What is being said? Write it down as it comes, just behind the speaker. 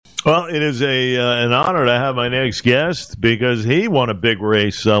Well, it is an honor to have my next guest because he won a big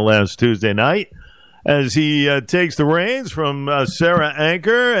race last Tuesday night as he takes the reins from Sarah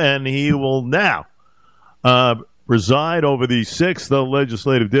Anker, and he will now reside over the 6th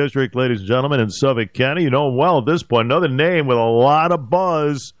Legislative District, ladies and gentlemen, in Suffolk County. You know him well at this point. Another name with a lot of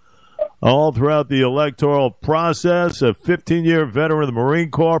buzz all throughout the electoral process. A 15-year veteran of the Marine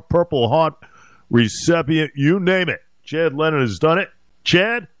Corps, Purple Heart recipient, you name it. Chad Lennon has done it.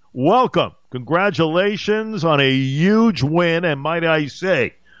 Chad, welcome. Congratulations on a huge win, and might I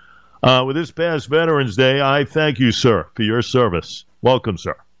say, with this past Veterans Day, I thank you, sir, for your service. Welcome,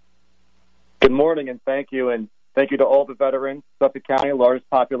 sir. Good morning, and thank you. And thank you to all the veterans. Suffolk County, largest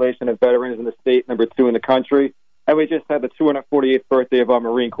population of veterans in the state, number 2 in the country. And we just had the 248th birthday of our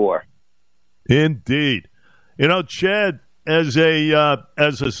Marine Corps. Indeed. You know, Chad, as a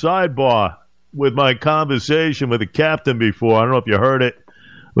sidebar with my conversation with the captain before, I don't know if you heard it,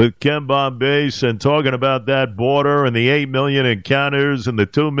 with Ken Bombase, and talking about that border and the 8 million encounters and the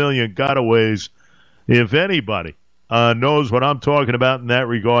 2 million gotaways, if anybody knows what I'm talking about in that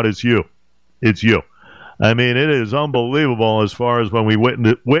regard, it's you. It's you. I mean, it is unbelievable as far as when we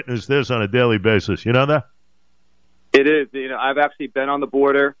witness this on a daily basis. You know that? It is. You know, I've actually been on the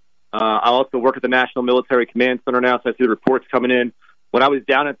border. I also work at the National Military Command Center now, so I see the reports coming in. When I was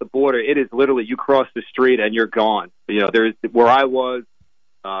down at the border, it is literally you cross the street and you're gone. You know, where I was,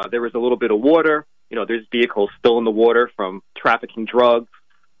 there was a little bit of water. You know, there's vehicles still in the water from trafficking drugs.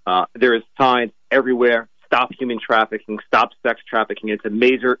 There is signs everywhere. Stop human trafficking, stop sex trafficking. It's a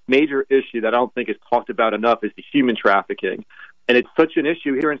major issue that I don't think is talked about enough, is the human trafficking. And it's such an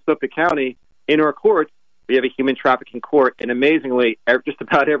issue here in Suffolk County. In our courts, we have a human trafficking court, and amazingly, just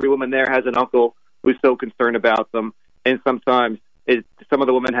about every woman there has an uncle who's so concerned about them. And sometimes some of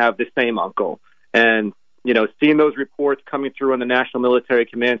the women have the same uncle. And, you know, seeing those reports coming through on the National Military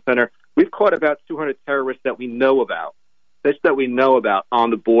Command Center, we've caught about 200 terrorists that we know about, on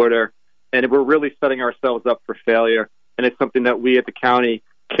the border. And we're really setting ourselves up for failure. And it's something that we at the county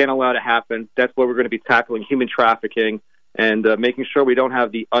can't allow to happen. That's why we're going to be tackling human trafficking and making sure we don't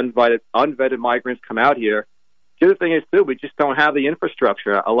have the unvetted migrants come out here. The other thing is, too, we just don't have the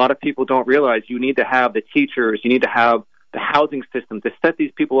infrastructure. A lot of people don't realize you need to have the teachers, you need to have the housing system to set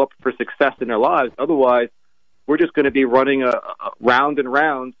these people up for success in their lives. Otherwise, we're just going to be running round and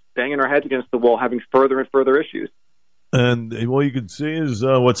round, banging our heads against the wall, having further and further issues. And what you can see is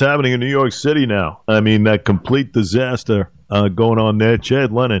what's happening in New York City now. I mean, that complete disaster going on there.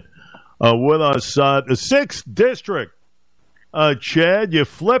 Chad Lennon with us. The 6th District. Chad, you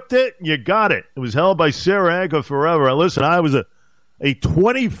flipped it. You got it. It was held by Sarah Anker forever. Listen, I was a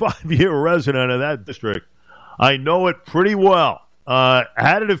 25-year resident of that district. I know it pretty well. How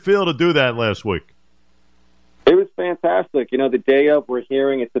did it feel to do that last week? It was fantastic. You know, the day of, we're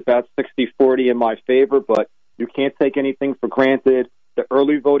hearing it's about 60-40 in my favor, but you can't take anything for granted. The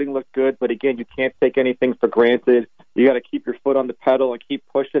early voting looked good, but again, you can't take anything for granted. You got to keep your foot on the pedal and keep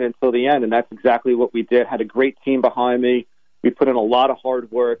pushing until the end, and that's exactly what we did. Had a great team behind me. We put in a lot of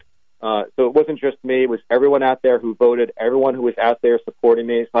hard work. So it wasn't just me. It was everyone out there who voted, everyone who was out there supporting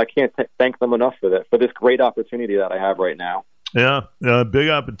me. So I can't thank them enough for this great opportunity that I have right now. Yeah, big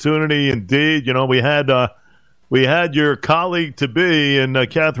opportunity indeed. You know, we had your colleague-to-be and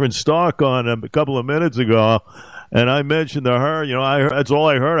Catherine Stark on a couple of minutes ago, and I mentioned to her, you know, that's all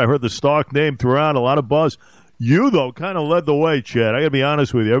I heard. I heard the Stark name throughout, a lot of buzz. You, though, kind of led the way, Chad. I got to be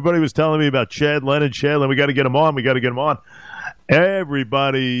honest with you. Everybody was telling me about Chad Lennon. We got to get him on.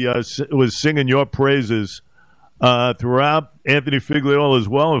 Everybody was singing your praises throughout. Anthony Figliola as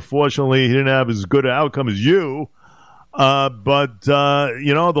well. Unfortunately, he didn't have as good an outcome as you. But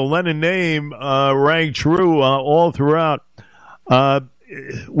you know, the Lennon name rang true all throughout.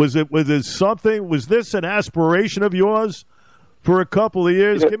 Was this an aspiration of yours for a couple of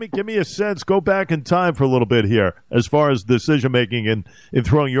years? Give me a sense. Go back in time for a little bit here as far as decision making and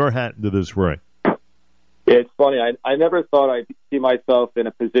throwing your hat into this ring. It's funny. I never thought I'd see myself in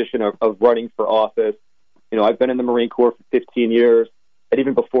a position of running for office. You know, I've been in the Marine Corps for 15 years. And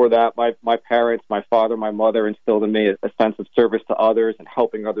even before that, my parents, my father, my mother instilled in me a sense of service to others and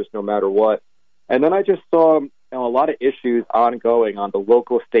helping others no matter what. And then I just saw a lot of issues ongoing on the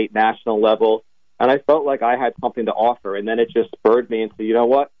local, state, national level. And I felt like I had something to offer. And then it just spurred me into, you know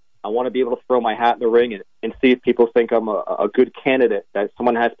what? I want to be able to throw my hat in the ring and see if people think I'm a good candidate, that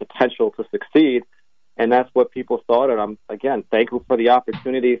someone has potential to succeed. And that's what people thought. And I'm, again, thankful for the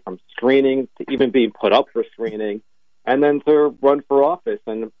opportunity from screening to even being put up for screening and then to run for office.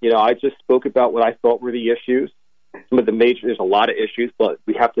 And, you know, I just spoke about what I thought were the issues. Some of the there's a lot of issues, but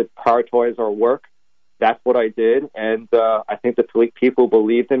we have to prioritize our work. that's what I did. And I think the people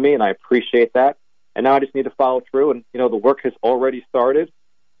believed in me, and I appreciate that. And now I just need to follow through. And, the work has already started,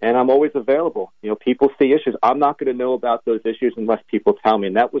 and I'm always available. People see issues. I'm not going to know about those issues unless people tell me.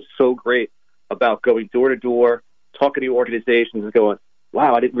 And that was so great about going door to door, talking to organizations and going,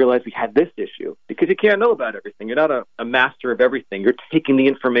 wow, I didn't realize we had this issue. Because you can't know about everything. You're not a master of everything. You're taking the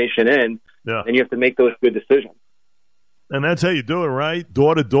information in, and you have to make those good decisions. And that's how you do it, right?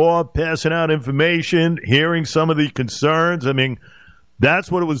 Door to door, passing out information, hearing some of the concerns. I mean,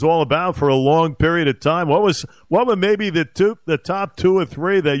 that's what it was all about for a long period of time. What were maybe the top 2 or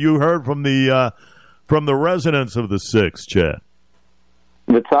 3 that you heard from the residents of the 6, Chad?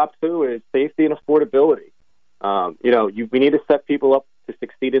 The top 2 is safety and affordability. We need to set people up to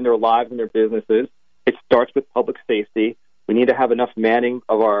succeed in their lives and their businesses. It starts with public safety. We need to have enough manning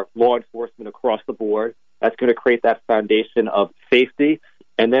of our law enforcement across the board. That's going to create that foundation of safety.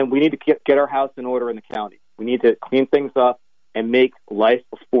 And then we need to get our house in order in the county. We need to clean things up and make life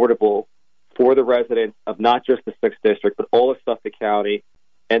affordable for the residents of not just the 6th District, but all of Suffolk County.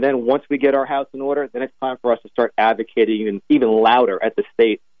 And then once we get our house in order, then it's time for us to start advocating even louder at the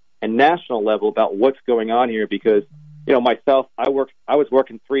state and national level about what's going on here. Because, myself, I was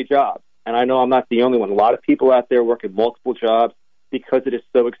working 3 jobs, and I know I'm not the only one. A lot of people out there working multiple jobs because it is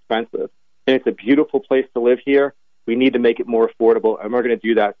so expensive. And it's a beautiful place to live here. We need to make it more affordable, and we're going to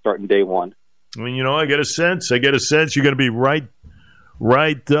do that starting day one. I mean, I get a sense you're going to be right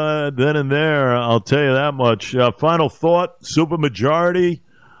then and there. I'll tell you that much. Final thought: supermajority.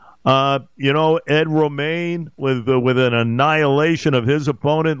 Ed Romaine with an annihilation of his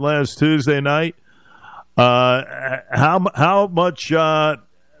opponent last Tuesday night. How much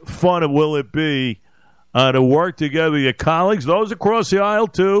fun will it be to work together with your colleagues, those across the aisle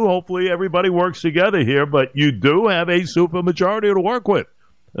too? Hopefully everybody works together here, but you do have a supermajority to work with.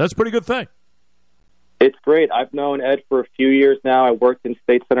 That's a pretty good thing. It's great. I've known Ed for a few years now. I worked in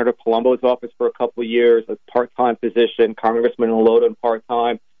State Senator Palumbo's office for a couple of years, a part-time position, Congressman Loden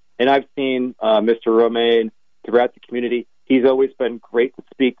part-time. And I've seen Mr. Romaine throughout the community. He's always been great to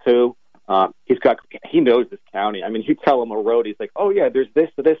speak to. He knows this county. I mean, you tell him a road, he's like, oh, yeah, there's this,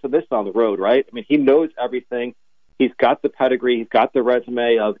 this, and this on the road, right? I mean, he knows everything. He's got the pedigree. He's got the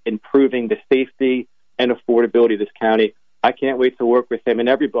resume of improving the safety and affordability of this county. I can't wait to work with him and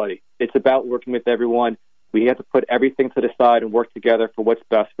everybody. It's about working with everyone. We have to put everything to the side and work together for what's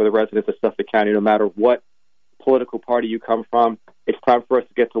best for the residents of Suffolk County, no matter what political party you come from. It's time for us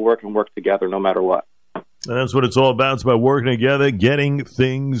to get to work and work together no matter what. And that's what it's all about. It's about working together, getting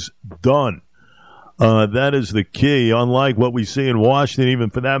things done. That is the key, unlike what we see in Washington, even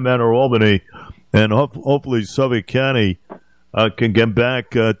for that matter, Albany. And hopefully Suffolk County can get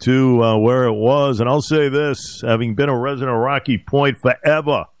back to where it was. And I'll say this, having been a resident of Rocky Point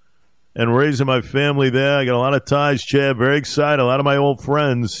forever and raising my family there, I got a lot of ties, Chad, very excited. A lot of my old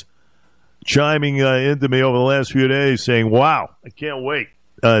friends chiming into me over the last few days saying, wow, I can't wait.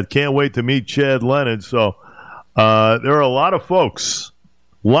 Can't wait to meet Chad Lennon. So there are a lot of folks,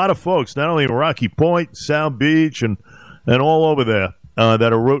 not only in Rocky Point, Sound Beach, and all over there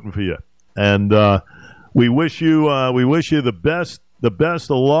that are rooting for you. And we wish you the best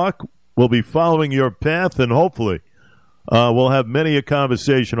of luck. We'll be following your path, and hopefully we'll have many a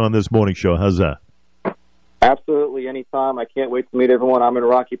conversation on this morning show. How's that? Absolutely, anytime. I can't wait to meet everyone. I'm in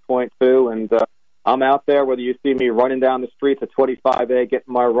Rocky Point, too, and I'm out there, whether you see me running down the streets at 25A,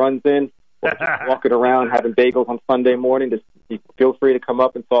 getting my runs in, or just walking around having bagels on Sunday morning. Just feel free to come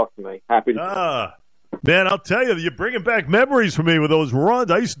up and talk to me. Happy to. Man, I'll tell you, you're bringing back memories for me with those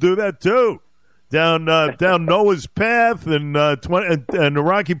runs. I used to do that, too. Down Noah's Path and the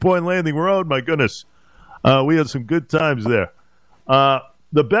Rocky Point Landing Road. My goodness. We had some good times there.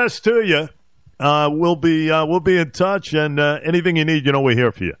 The best to you. We'll be in touch, and anything you need, we're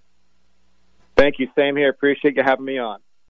here for you. Thank you. Same here. Appreciate you having me on.